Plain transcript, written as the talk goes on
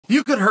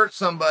you could hurt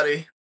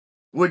somebody,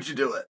 would you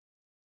do it?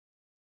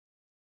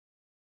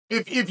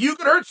 If you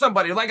could hurt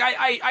somebody, like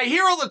I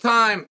hear all the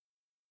time,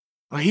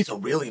 oh, he's a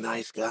really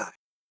nice guy.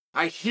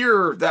 I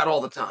hear that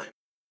all the time.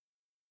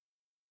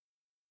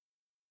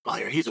 I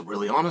hear he's a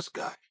really honest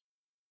guy.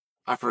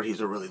 I've heard he's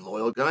a really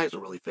loyal guy. He's a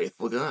really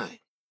faithful guy.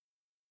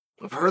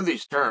 I've heard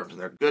these terms,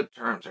 and they're good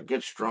terms. They're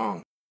good,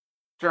 strong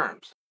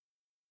terms.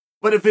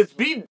 But if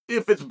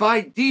it's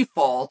by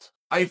default,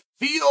 I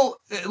feel,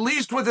 at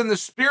least within the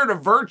spirit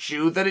of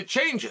virtue, that it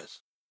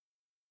changes.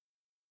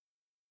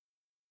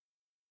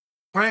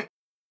 Right?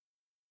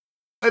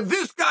 If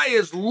this guy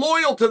is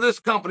loyal to this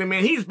company,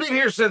 man, he's been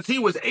here since he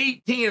was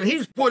 18, and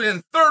he's put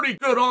in 30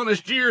 good,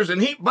 honest years,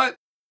 but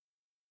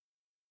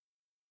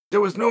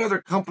there was no other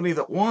company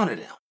that wanted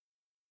him.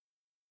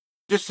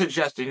 Just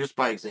suggesting, just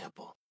by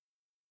example.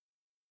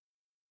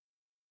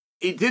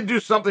 He did do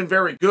something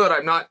very good.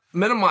 I'm not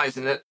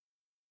minimizing it.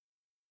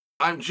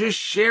 I'm just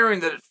sharing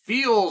that it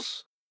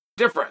feels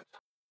different.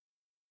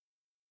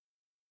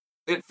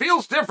 It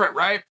feels different,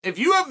 right? If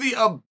you have the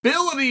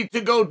ability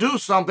to go do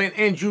something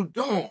and you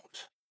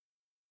don't,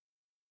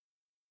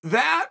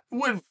 that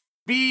would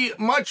be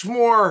much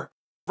more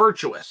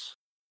virtuous.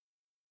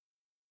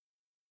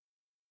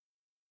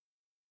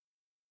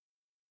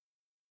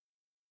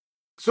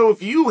 So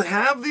if you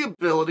have the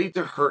ability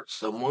to hurt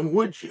someone,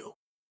 would you?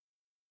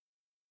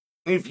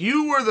 If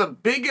you were the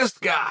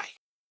biggest guy,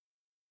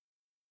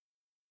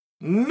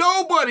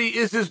 nobody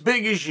is as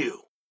big as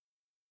you,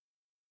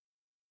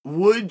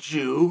 would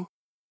you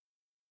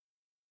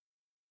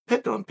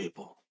pick on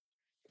people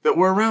that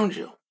were around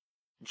you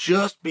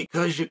just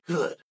because you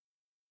could?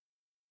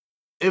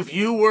 If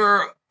you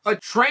were a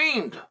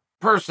trained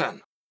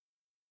person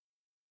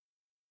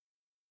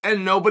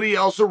and nobody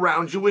else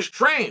around you was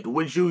trained,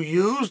 would you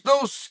use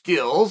those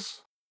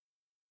skills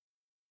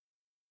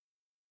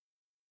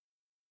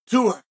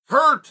to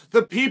hurt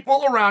the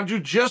people around you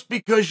just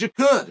because you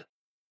could?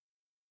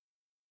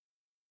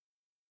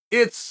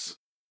 It's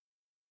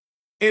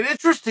an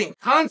interesting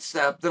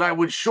concept that I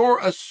would sure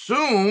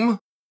assume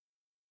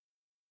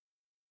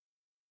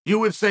you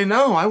would say,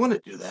 no, I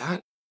wouldn't do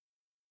that.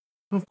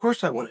 Of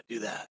course I wouldn't do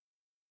that.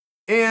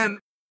 And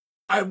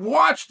I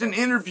watched an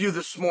interview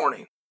this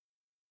morning.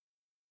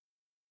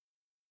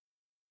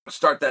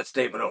 Start that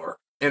statement over.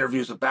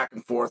 Interviews of back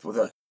and forth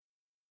with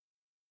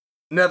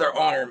another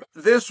arm.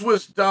 This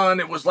was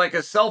done, it was like a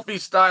selfie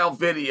style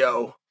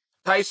video.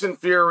 Tyson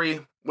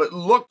Fury, what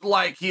looked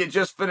like he had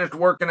just finished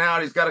working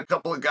out. He's got a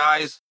couple of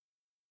guys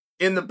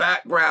in the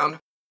background.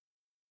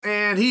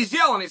 And he's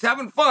yelling, he's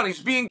having fun,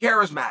 he's being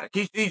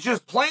charismatic. He's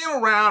just playing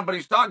around, but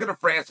he's talking to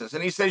Francis.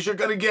 And he says, you're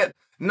going to get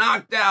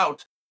knocked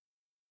out.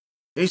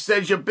 He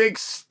says, you big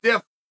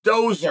stiff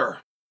dozer.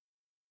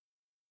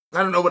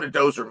 I don't know what a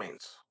dozer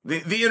means.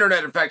 The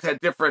internet, in fact, had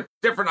different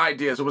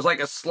ideas. It was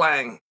like a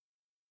slang.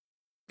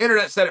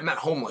 Internet said it meant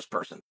homeless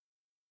person.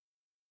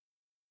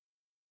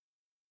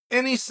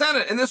 And he said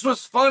it, and this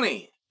was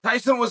funny.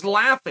 Tyson was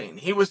laughing.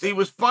 He was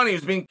funny. He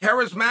was being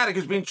charismatic. He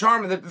was being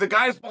charming. The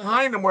guys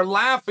behind him were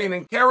laughing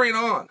and carrying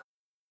on.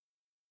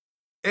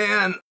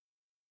 And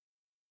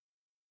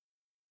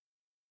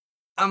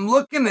I'm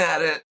looking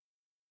at it,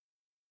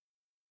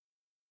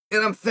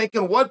 and I'm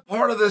thinking, what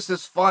part of this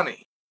is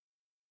funny?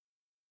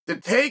 To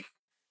take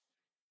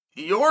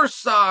your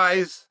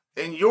size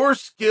and your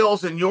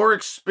skills and your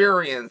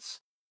experience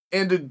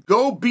and to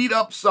go beat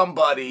up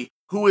somebody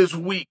who is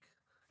weak.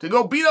 To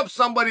go beat up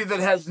somebody that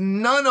has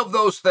none of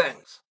those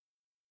things.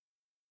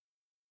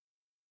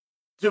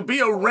 To be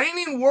a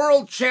reigning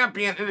world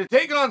champion and to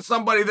take on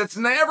somebody that's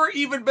never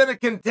even been a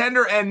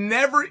contender and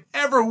never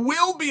ever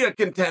will be a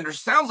contender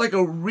sounds like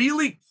a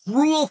really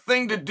cruel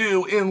thing to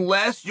do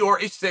unless you're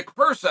a sick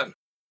person.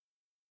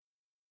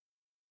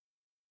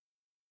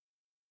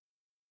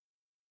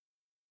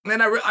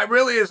 And I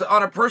really, is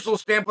on a personal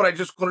standpoint, I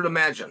just couldn't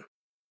imagine.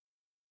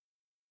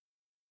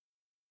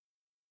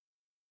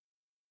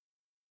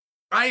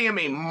 I am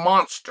a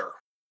monster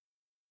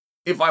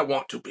if I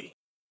want to be.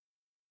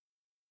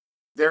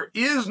 There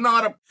is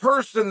not a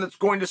person that's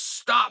going to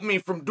stop me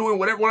from doing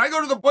whatever. When I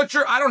go to the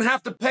butcher, I don't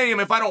have to pay him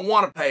if I don't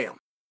want to pay him.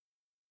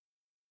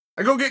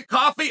 I go get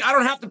coffee, I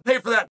don't have to pay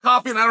for that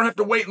coffee, and I don't have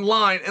to wait in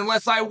line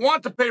unless I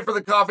want to pay for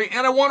the coffee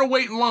and I want to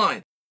wait in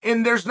line.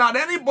 And there's not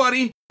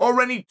anybody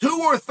or any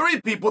 2 or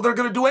 3 people that are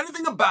going to do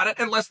anything about it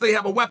unless they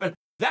have a weapon.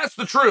 That's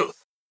the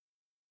truth.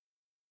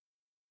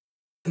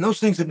 And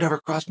those things have never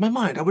crossed my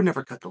mind. I would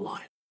never cut the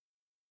line.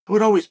 I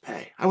would always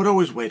pay. I would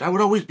always wait. I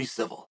would always be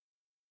civil.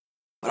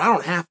 But I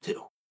don't have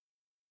to.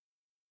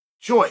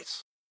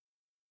 Choice.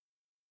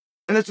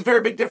 And it's a very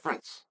big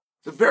difference.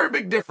 It's a very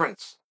big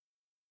difference.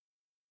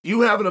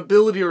 You have an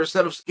ability or a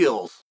set of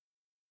skills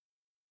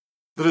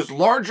that is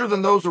larger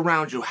than those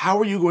around you. How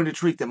are you going to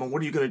treat them? And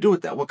what are you going to do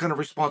with that? What kind of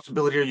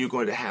responsibility are you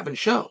going to have and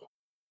show?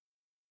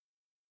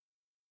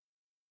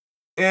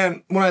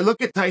 And when I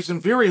look at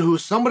Tyson Fury,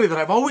 who's somebody that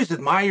I've always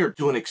admired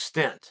to an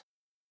extent,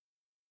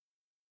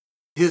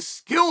 his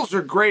skills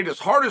are great,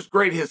 his heart is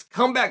great, his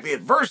comeback, the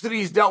adversity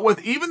he's dealt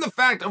with, even the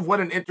fact of what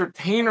an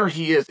entertainer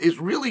he is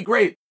really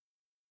great.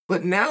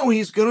 But now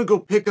he's going to go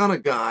pick on a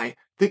guy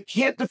that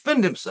can't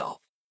defend himself.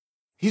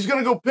 He's going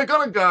to go pick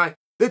on a guy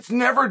that's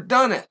never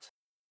done it.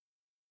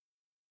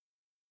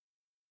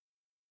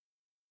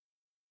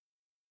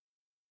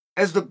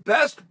 As the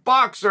best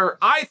boxer,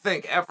 I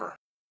think, ever.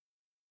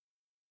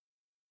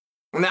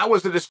 And that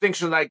was the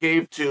distinction that I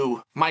gave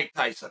to Mike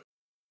Tyson.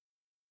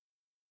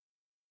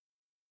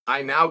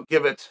 I now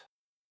give it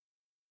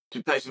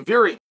to Tyson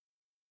Fury.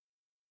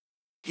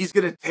 He's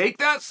going to take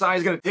that size,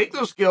 he's going to take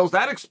those skills,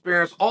 that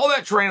experience, all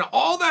that training,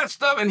 all that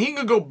stuff, and he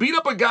can go beat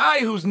up a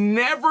guy who's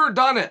never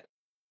done it,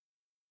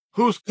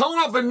 who's coming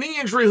off a knee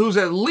injury, who's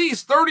at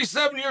least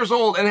 37 years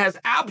old and has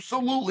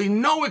absolutely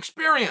no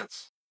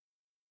experience.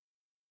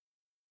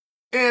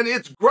 And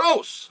it's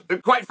gross,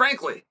 quite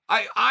frankly.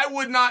 I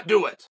would not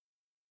do it.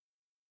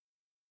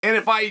 And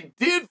if I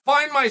did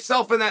find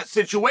myself in that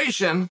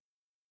situation,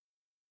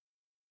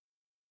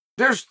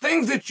 there's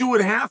things that you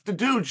would have to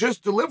do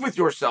just to live with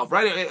yourself,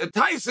 right?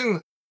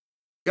 Tyson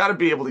got to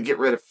be able to get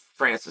rid of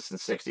Francis in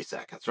 60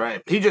 seconds,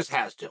 right? He just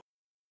has to.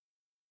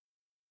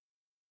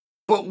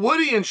 But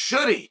would he and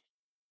should he?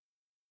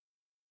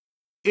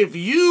 If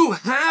you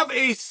have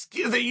a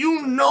skill that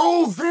you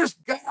know this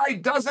guy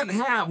doesn't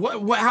have,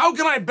 how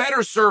can I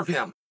better serve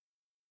him?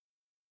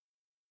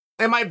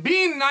 Am I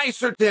being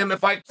nicer to him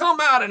if I come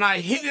out and I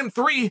hit him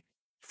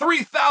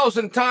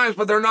 3,000 times,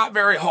 but they're not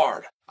very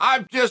hard?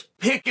 I just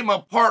pick him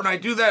apart, and I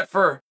do that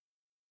for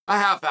a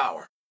half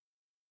hour.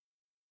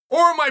 Or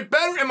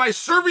am I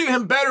serving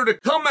him better to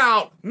come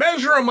out,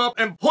 measure him up,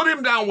 and put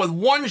him down with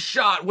one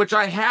shot, which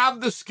I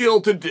have the skill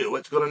to do.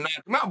 It's going to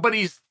knock him out, but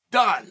he's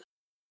done.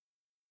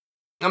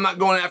 I'm not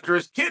going after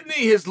his kidney,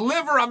 his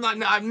liver. I'm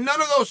none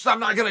of those. I'm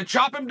not going to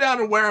chop him down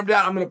and wear him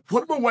down. I'm going to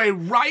put him away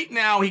right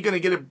now. He's going to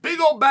get a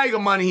big old bag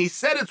of money. He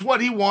said it's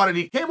what he wanted.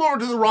 He came over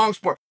to the wrong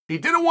sport. He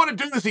didn't want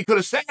to do this. He could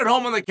have sat at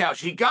home on the couch.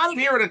 He got it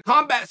here in a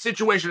combat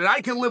situation, and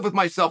I can live with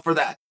myself for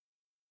that.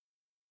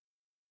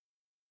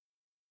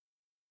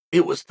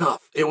 It was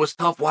tough. It was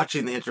tough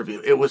watching the interview.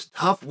 It was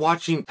tough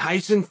watching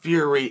Tyson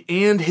Fury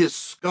and his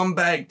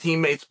scumbag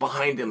teammates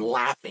behind him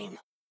laughing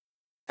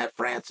at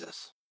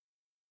Francis.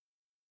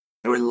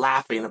 They were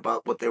laughing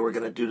about what they were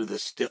going to do to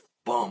this stiff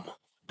bum,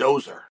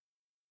 Dozer.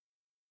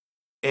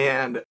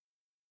 And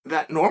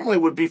that normally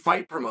would be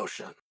fight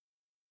promotion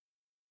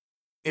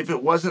if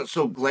it wasn't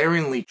so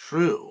glaringly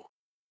true,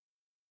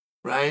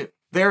 right?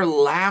 They're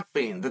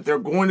laughing that they're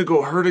going to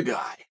go hurt a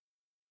guy.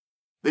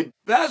 The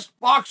best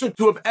boxer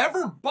to have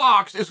ever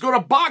boxed is going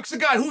to box a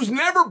guy who's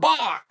never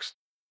boxed.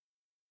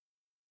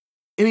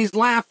 And he's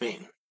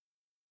laughing.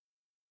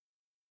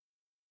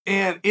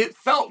 And it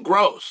felt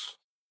gross.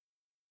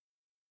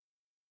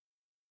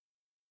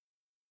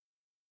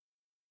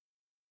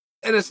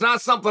 And it's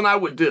not something I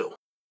would do.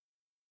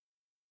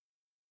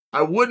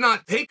 I would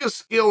not take a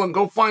skill and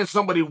go find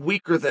somebody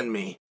weaker than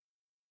me,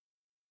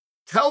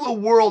 tell the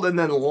world, and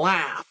then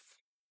laugh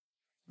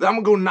that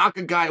I'm going to go knock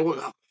a guy.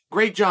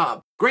 Great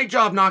job. Great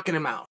job knocking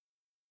him out.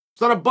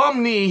 It's on a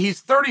bum knee.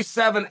 He's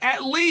 37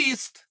 at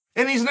least,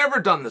 and he's never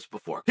done this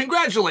before.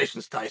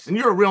 Congratulations, Tyson.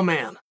 You're a real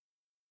man.